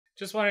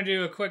Just want to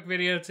do a quick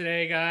video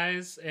today,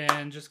 guys,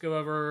 and just go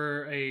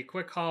over a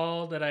quick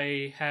haul that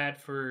I had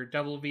for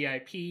Double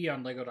VIP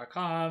on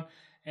Lego.com,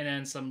 and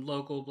then some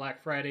local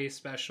Black Friday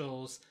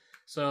specials.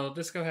 So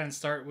let's go ahead and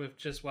start with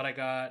just what I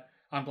got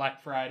on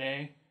Black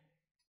Friday.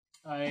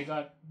 I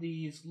got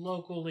these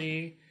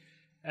locally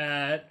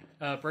at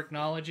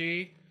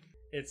Bricknology.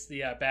 It's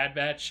the Bad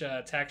Batch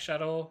tax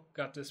shuttle.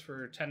 Got this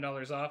for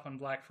 $10 off on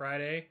Black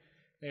Friday.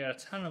 They had a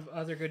ton of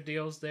other good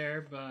deals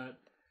there, but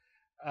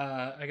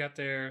I got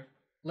there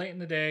late in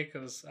the day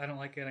because I don't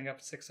like getting up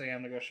at 6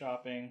 a.m. to go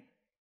shopping,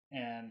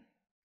 and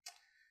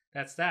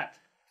that's that.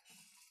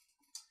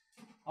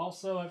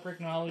 Also at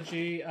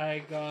Bricknology, I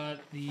got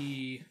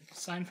the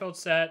Seinfeld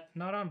set,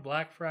 not on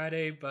Black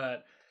Friday,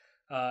 but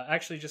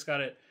actually just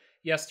got it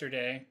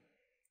yesterday,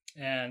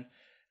 and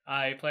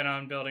I plan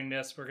on building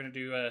this. We're going to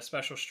do a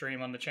special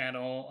stream on the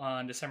channel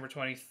on December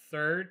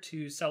 23rd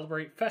to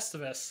celebrate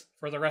Festivus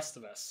for the rest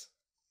of us.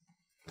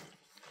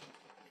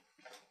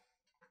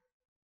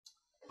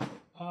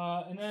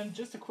 And then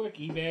just a quick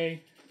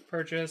eBay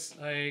purchase.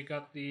 I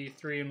got the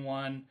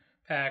 3-in-1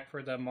 pack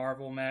for the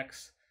Marvel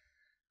mechs.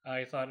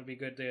 I thought it'd be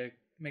good to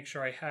make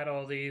sure I had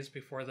all these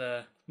before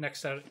the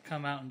next set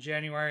come out in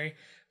January,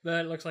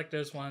 but it looks like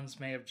those ones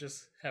may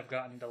have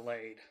gotten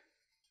delayed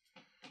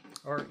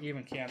or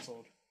even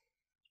canceled.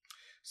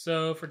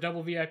 So for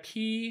Double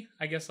VIP,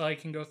 I guess I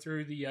can go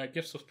through the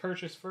gifts with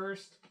purchase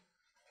first.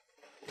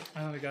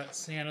 We got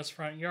Santa's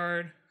front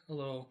yard, a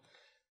little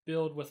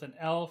build with an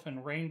elf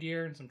and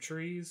reindeer and some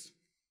trees.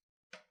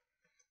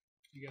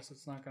 I guess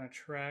it's not going to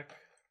track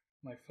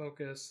my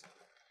focus.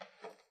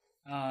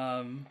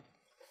 So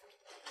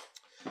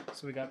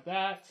we got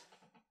that,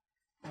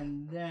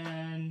 and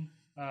then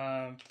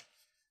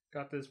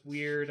got this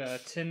weird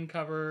tin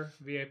cover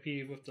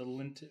VIP with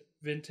the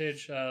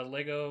vintage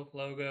Lego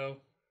logo.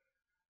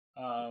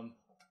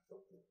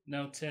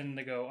 No tin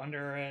to go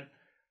under it,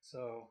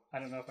 so I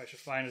don't know if I should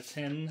find a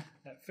tin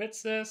that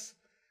fits this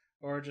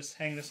or just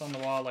hang this on the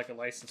wall like a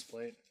license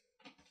plate.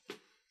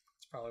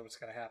 That's probably what's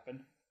going to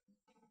happen.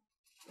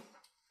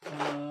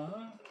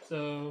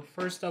 So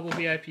first Double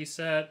VIP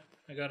set,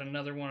 I got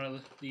another one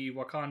of the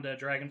Wakanda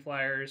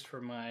Dragonflyers for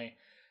my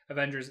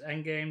Avengers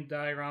Endgame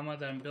diorama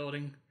that I'm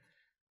building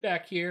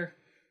back here.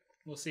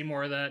 We'll see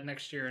more of that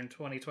next year in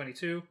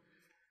 2022.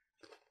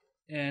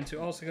 And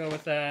to also go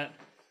with that,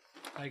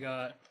 I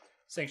got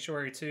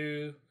Sanctuary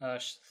 2,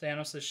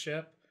 Thanos'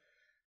 ship.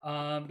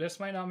 This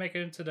might not make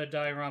it into the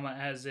diorama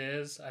as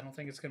is. I don't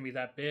think it's going to be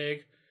that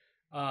big.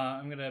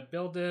 I'm going to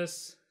build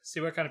this, see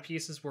what kind of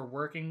pieces we're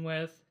working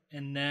with,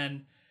 and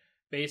then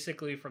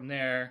basically from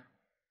there,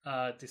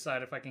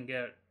 decide if I can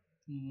get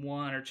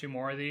one or two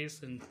more of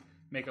these and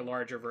make a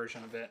larger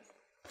version of it.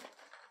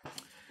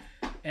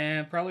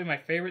 And probably my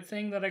favorite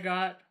thing that I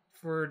got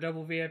for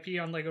Double VIP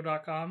on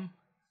Lego.com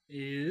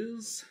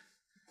is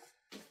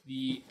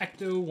the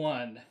Ecto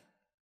 1.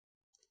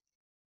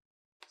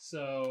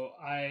 So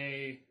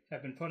I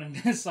have been putting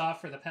this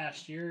off for the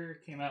past year.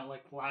 It came out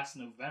like last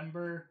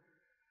November.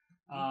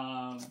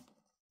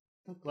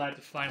 Glad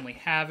to finally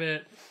have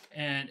it,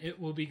 and it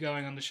will be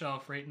going on the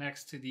shelf right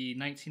next to the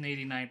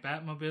 1989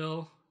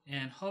 Batmobile,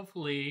 and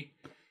hopefully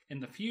in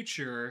the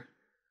future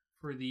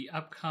for the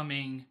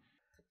upcoming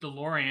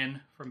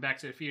DeLorean from Back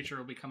to the Future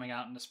will be coming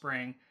out in the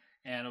spring,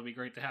 and it'll be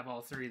great to have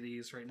all three of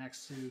these right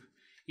next to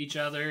each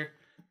other.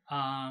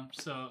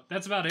 So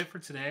that's about it for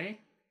today.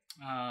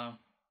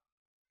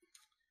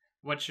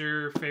 What's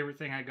your favorite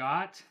thing I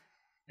got?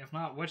 If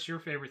not, what's your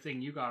favorite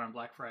thing you got on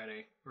Black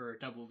Friday for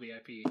Double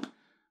VIP?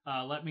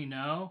 Let me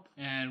know,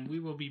 and we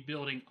will be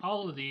building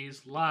all of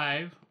these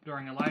live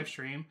during a live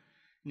stream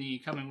in the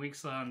coming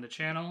weeks on the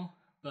channel.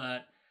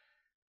 But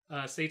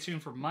stay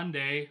tuned for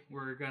Monday.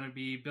 We're going to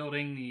be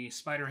building the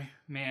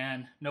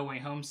Spider-Man No Way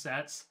Home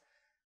sets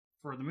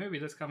for the movie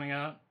that's coming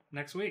out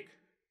next week.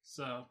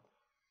 So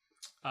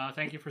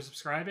thank you for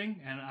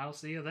subscribing, and I'll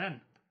see you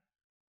then.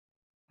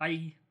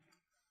 Bye.